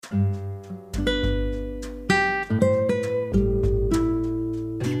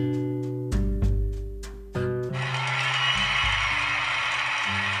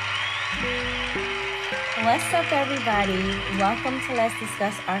What's up, everybody? Welcome to Let's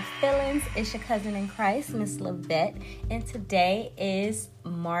Discuss Our Feelings. It's your cousin in Christ, Miss Lavette, and today is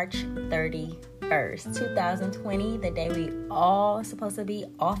March 31st, 2020, the day we all supposed to be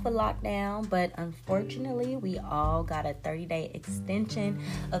off of lockdown, but unfortunately, we all got a 30-day extension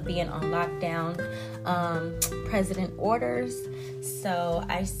of being on lockdown, president orders. So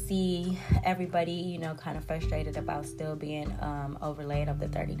I see everybody, kind of frustrated about still being overlaid of the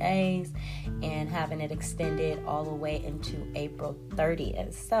 30 days and having it extended all the way into April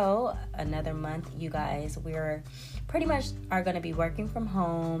 30th. So another month, you guys, we're pretty much are going to be working from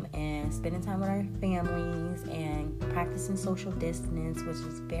home and spending time with our families and practicing social distance, which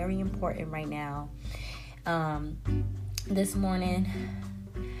is very important right now. This morning,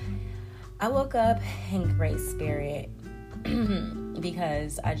 I woke up in great spirit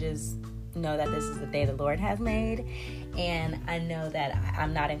because I just know that this is the day the Lord has made, and I know that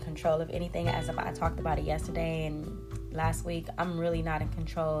I'm not in control of anything. As I talked about it yesterday and last week, I'm really not in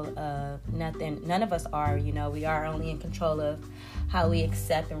control of nothing. None of us are, we are only in control of how we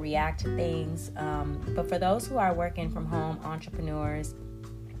accept and react to things. But for those who are working from home, entrepreneurs,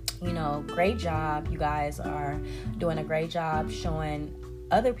 great job. You guys are doing a great job showing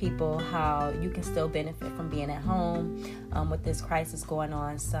other people how you can still benefit from being at home with this crisis going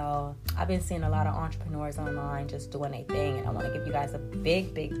on. So I've been seeing a lot of entrepreneurs online just doing their thing, and I want to give you guys a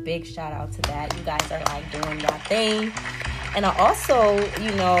big shout out to that. You guys are doing that thing. And I also,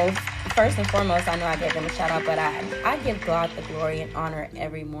 first and foremost, I know I gave them a shout out, but I give God the glory and honor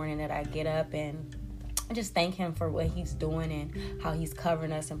every morning that I get up, and I just thank him for what he's doing and how he's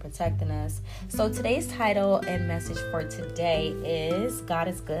covering us and protecting us. So today's title and message for today is God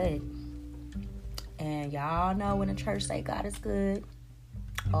is good. And y'all know when the church say God is good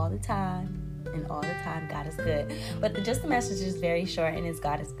all the time, and all the time God is good. But the message is very short, and it's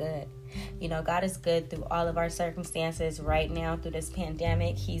God is good. God is good through all of our circumstances right now through this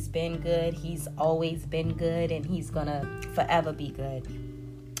pandemic. He's been good. He's always been good, and he's gonna forever be good.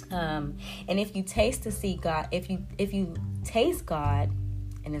 And if you taste to see God, if you taste God,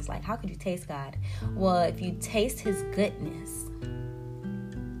 and it's like, how could you taste God? Well, if you taste his goodness,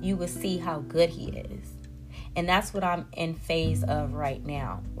 you will see how good he is. And that's what I'm in phase of right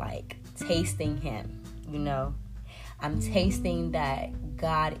now, like tasting him, I'm tasting that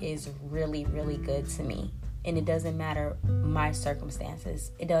God is really, really good to me. And it doesn't matter my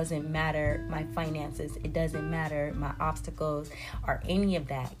circumstances. It doesn't matter my finances. It doesn't matter my obstacles or any of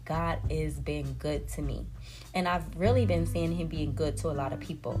that. God is being good to me. And I've really been seeing him being good to a lot of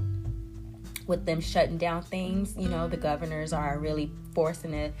people. With them shutting down things, the governors are really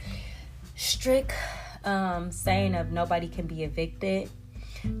forcing a strict saying of nobody can be evicted,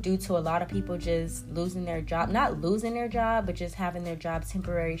 due to a lot of people just losing their job, not losing their job, but just having their job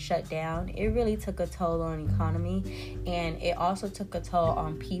temporarily shut down. It really took a toll on the economy, and it also took a toll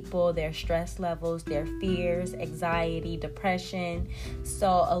on people, their stress levels, their fears, anxiety, depression.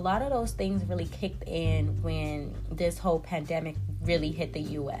 So a lot of those things really kicked in when this whole pandemic really hit the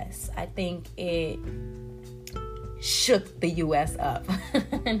U.S. I think it shook the U.S. up.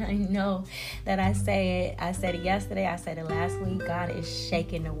 And I know that I said it yesterday, I said it last week, God is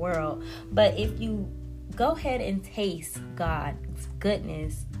shaking the world. But if you go ahead and taste God's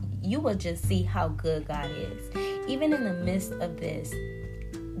goodness, you will just see how good God is. Even in the midst of this,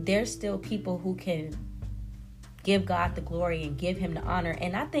 there's still people who can give God the glory and give him the honor.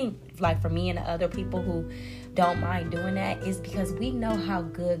 And I think, for me and the other people who don't mind doing that, is because we know how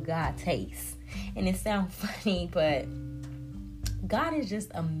good God tastes. And it sounds funny, but God is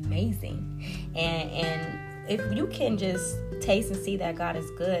just amazing. And if you can just taste and see that God is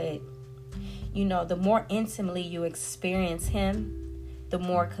good, the more intimately you experience him, the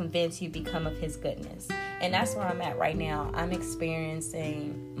more convinced you become of his goodness. And that's where I'm at right now. I'm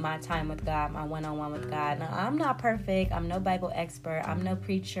experiencing my time with God, my one-on-one with God. Now, I'm not perfect. I'm no Bible expert. I'm no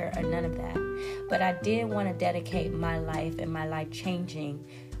preacher or none of that. But I did want to dedicate my life and my life changing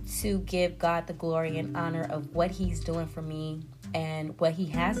to give God the glory and honor of what he's doing for me and what he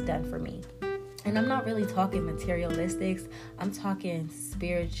has done for me. And I'm not really talking materialistics. I'm talking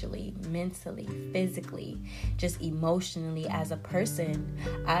spiritually, mentally, physically, just emotionally as a person.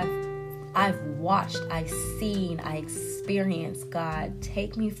 I've watched, I've seen, I experienced God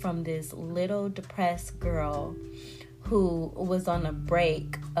take me from this little depressed girl who was on the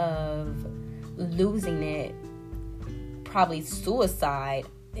brink of losing it, probably suicide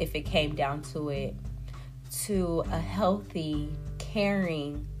if it came down to it, to a healthy,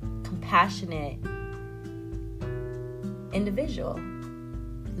 caring, compassionate individual,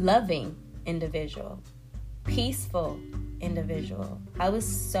 loving individual, peaceful individual.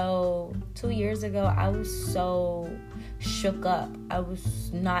 2 years ago, I was so shook up. I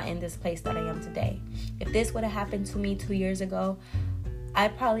was not in this place that I am today. If this would have happened to me 2 years ago, I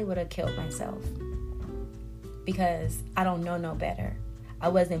probably would have killed myself, because I don't know no better. I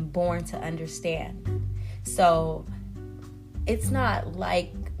wasn't born to understand. So it's not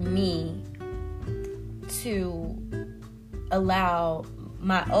like me to allow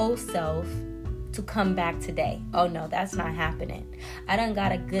my old self to come back today. Oh no, that's not happening. I done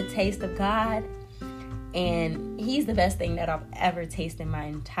got a good taste of God, and he's the best thing that I've ever tasted in my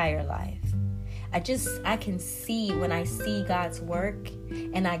entire life. I can see, when I see God's work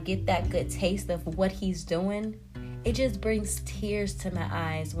and I get that good taste of what he's doing, it just brings tears to my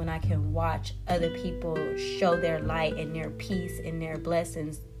eyes when I can watch other people show their light and their peace and their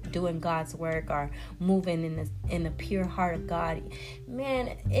blessings doing God's work, or moving in the pure heart of God.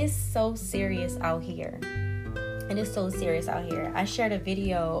 Man, it's so serious out here. And it's so serious out here. I shared a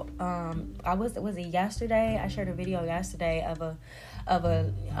video, was it yesterday? I shared a video yesterday of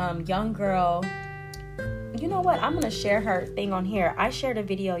a young girl. You know what? I'm going to share her thing on here. I shared a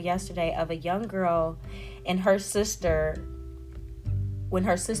video yesterday of a young girl and her sister, when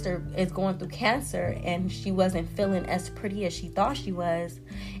her sister is going through cancer and she wasn't feeling as pretty as she thought she was.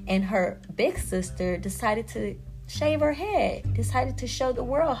 And her big sister decided to shave her head, decided to show the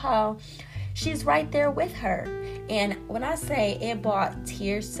world how she's right there with her. And when I say it brought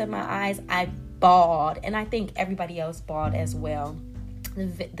tears to my eyes, I bawled. And I think everybody else bawled as well.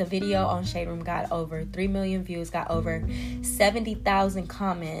 The video on Shade Room got over 3 million views, got over 70,000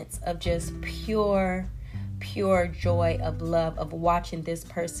 comments of just pure joy of love, of watching this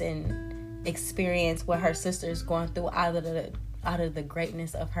person experience what her sister is going through out of the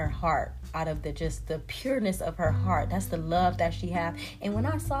greatness of her heart, out of the pureness of her heart. That's the love that she has. And when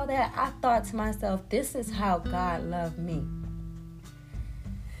I saw that, I thought to myself, this is how God loved me.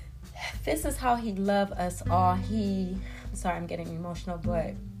 This is how he loved us all. Sorry, I'm getting emotional,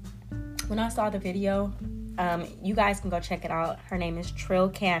 but when I saw the video, you guys can go check it out. Her name is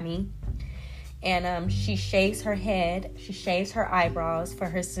Trill Cami. And she shaves her head, she shaves her eyebrows for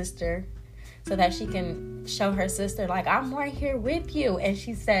her sister, so that she can show her sister, like, I'm right here with you. And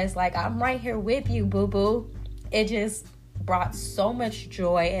she says, like, I'm right here with you, boo-boo. It just brought so much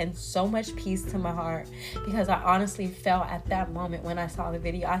joy and so much peace to my heart, because I honestly felt at that moment when I saw the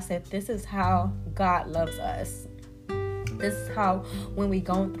video, I said, this is how God loves us. This is how, when we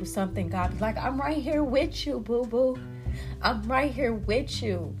going through something, God is like, I'm right here with you, boo-boo. I'm right here with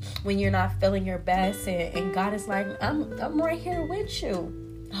you when you're not feeling your best, and God is like, I'm right here with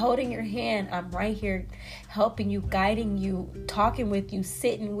you, holding your hand. I'm right here helping you, guiding you, talking with you,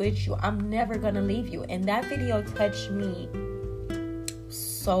 sitting with you. I'm never gonna leave you. And that video touched me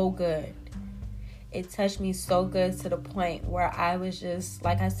so good. It touched me so good to the point where I was just,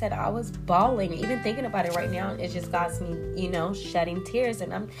 like I said, I was bawling. Even thinking about it right now, it just got me, shedding tears.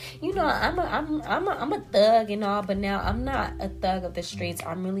 And I'm a thug and all, but now I'm not a thug of the streets.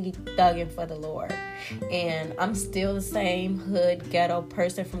 I'm really thugging for the Lord. And I'm still the same hood ghetto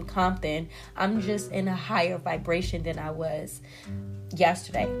person from Compton. I'm just in a higher vibration than I was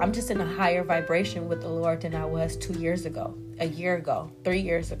yesterday. I'm just in a higher vibration with the Lord than I was 2 years ago, a year ago, 3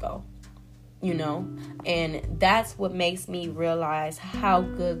 years ago. And that's what makes me realize how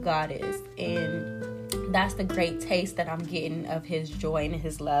good God is. And that's the great taste that I'm getting of his joy and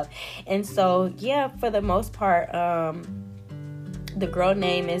his love. And so, yeah, for the most part, the girl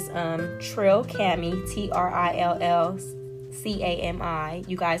name is Trill Cami, TRILLCAMI.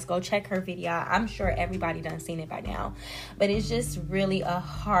 You guys go check her video. I'm sure everybody done seen it by now. But it's just really a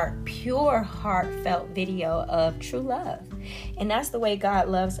pure heartfelt video of true love. And that's the way God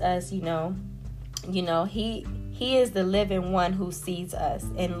loves us, He is the living one who sees us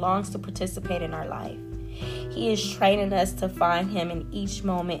and longs to participate in our life. He is training us to find him in each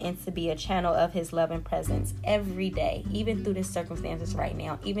moment and to be a channel of his love and presence every day, even through the circumstances right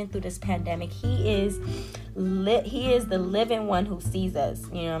now, even through this pandemic. He is the living one who sees us.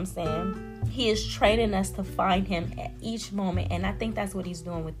 You know what I'm saying? He is training us to find him at each moment. And I think that's what he's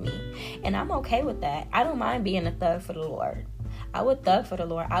doing with me. And I'm okay with that. I don't mind being a thug for the Lord. I would thug for the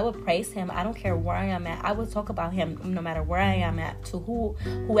Lord. I would praise him. I don't care where I am at. I would talk about him no matter where I am at, to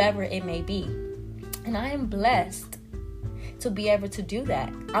whoever it may be. And I am blessed to be able to do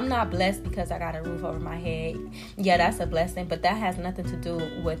that. I'm not blessed because I got a roof over my head. Yeah, that's a blessing, but that has nothing to do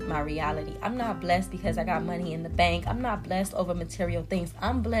with my reality. I'm not blessed because I got money in the bank. I'm not blessed over material things.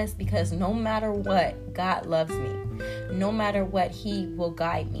 I'm blessed because no matter what, God loves me. No matter what, he will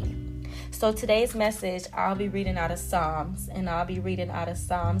guide me. So today's message, I'll be reading out of Psalms, and I'll be reading out of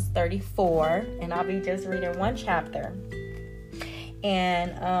Psalms 34, and I'll be just reading one chapter.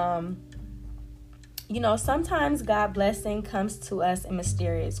 And, sometimes God blessing comes to us in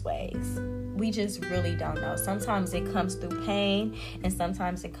mysterious ways. We just really don't know. Sometimes it comes through pain, and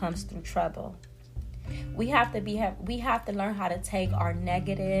sometimes it comes through trouble. We have to learn how to take our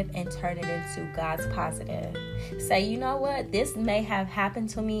negative and turn it into God's positive. Say, you know what? This may have happened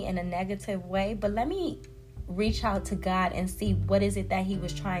to me in a negative way, but let me reach out to God and see what is it that he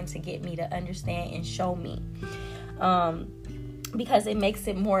was trying to get me to understand and show me. Because it makes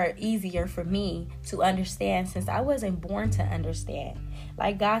it more easier for me to understand, since I wasn't born to understand.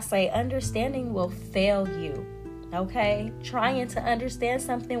 Like God say, understanding will fail you. Okay? Trying to understand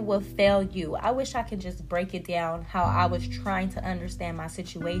something will fail you. I wish I could just break it down how I was trying to understand my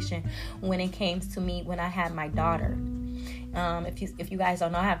situation when it came to me when I had my daughter. If you guys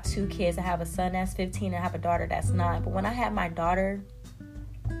don't know, I have 2 kids. I have a son that's 15 and I have a daughter that's 9. But when I had my daughter,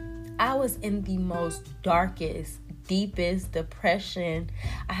 I was in the most darkest, deepest depression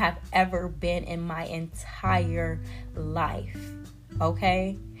I have ever been in my entire life.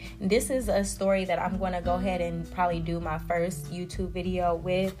 Okay? This is a story that I'm going to go ahead and probably do my first YouTube video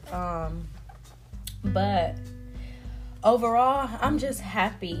with. But overall, I'm just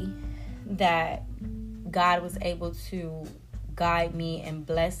happy that God was able to guide me and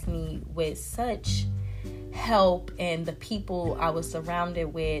bless me with such help, and the people I was surrounded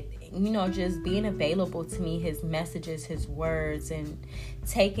with, just being available to me, his messages, his words, and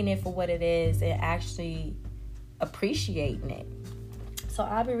taking it for what it is and actually appreciating it. So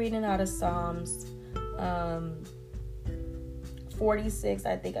I'll be reading out of Psalms 46.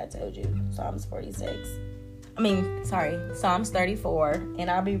 I think I told you Psalms 46. Psalms 34, and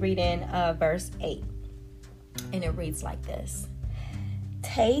I'll be reading verse 8. And it reads like this: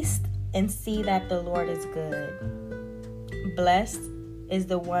 Taste and see that the Lord is good. Blessed is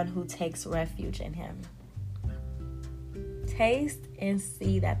the one who takes refuge in him. Taste and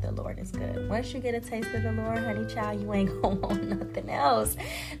see that the Lord is good. Once you get a taste of the Lord, honey child, you ain't gonna want nothing else.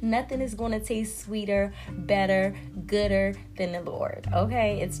 Nothing is gonna taste sweeter, better, gooder than the Lord.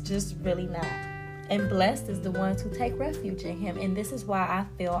 Okay? It's just really not. And blessed is the ones who take refuge in him. And this is why I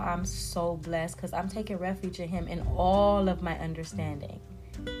feel I'm so blessed, because I'm taking refuge in him in all of my understanding,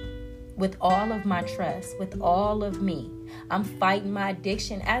 with all of my trust, with all of me. I'm fighting my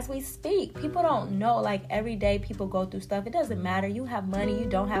addiction as we speak. People don't know, like, every day people go through stuff. It doesn't matter. You have money, you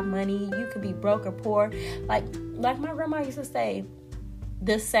don't have money, you could be broke or poor. Like my grandma used to say,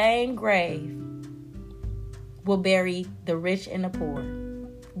 the same grave will bury the rich and the poor.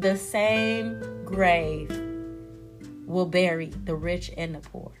 The same grave will bury the rich and the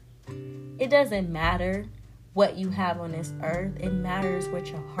poor. It doesn't matter what you have on this earth. It matters what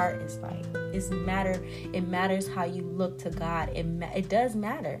your heart is like. It matters how you look to God. It does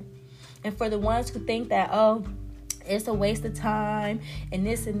matter. And for the ones who think that, it's a waste of time and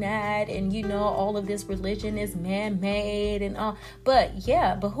this and that, and all of this religion is man-made and all. But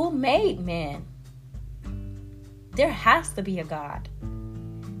who made man? There has to be a God.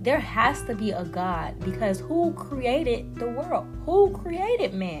 There has to be a God, because who created the world? Who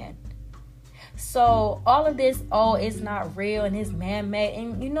created man? So all of this, it's not real and it's man-made,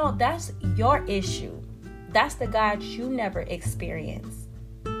 and that's your issue. That's the God you never experienced.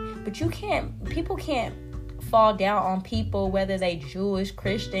 But people can't fall down on people, whether they Jewish,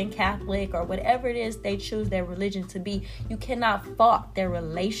 Christian, Catholic, or whatever it is they choose their religion to be. You cannot fault their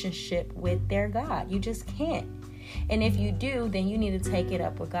relationship with their God. You just can't. And if you do, then you need to take it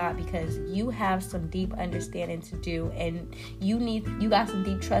up with God, because you have some deep understanding to do, and you got some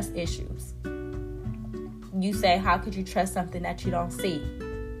deep trust issues. You say, how could you trust something that you don't see?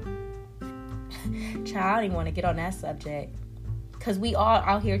 Child, I don't even want to get on that subject, because we all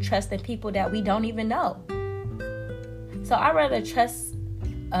out here trusting people that we don't even know. So I'd rather trust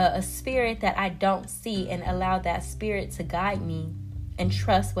a spirit that I don't see and allow that spirit to guide me and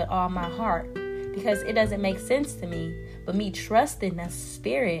trust with all my heart, because it doesn't make sense to me. But me trusting that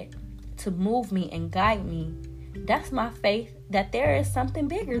spirit to move me and guide me, that's my faith that there is something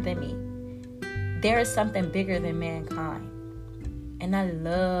bigger than me. There is something bigger than mankind. And I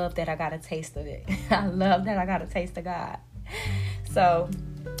love that I got a taste of it. I love that I got a taste of God. So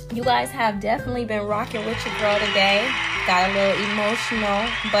you guys have definitely been rocking with your girl today. Got a little emotional,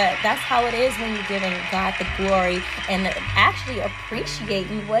 but that's how it is when you're giving God the glory and actually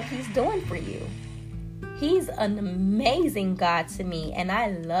appreciating what he's doing for you. He's an amazing God to me, and I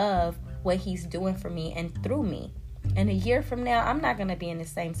love what he's doing for me and through me. And a year from now, I'm not going to be in the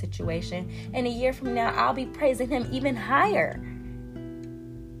same situation. And a year from now, I'll be praising him even higher.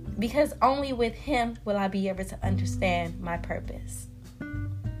 Because only with him will I be able to understand my purpose.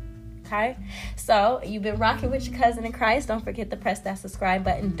 Okay? So, you've been rocking with your cousin in Christ. Don't forget to press that subscribe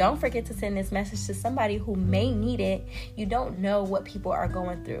button. Don't forget to send this message to somebody who may need it. You don't know what people are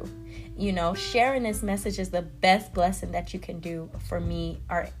going through. You know, sharing this message is the best blessing that you can do for me,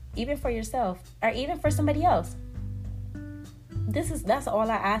 or even for yourself, or even for somebody else. That's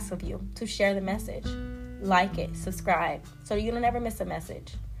all I ask of you, to share the message. Like it, subscribe, so you'll never miss a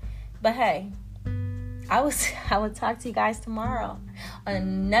message. But hey, I will talk to you guys tomorrow on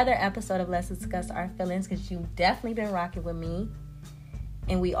another episode of Let's Discuss Our Feelings, because you've definitely been rocking with me.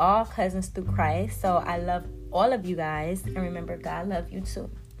 And we all cousins through Christ. So I love all of you guys. And remember, God loves you too.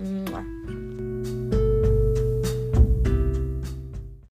 Mwah.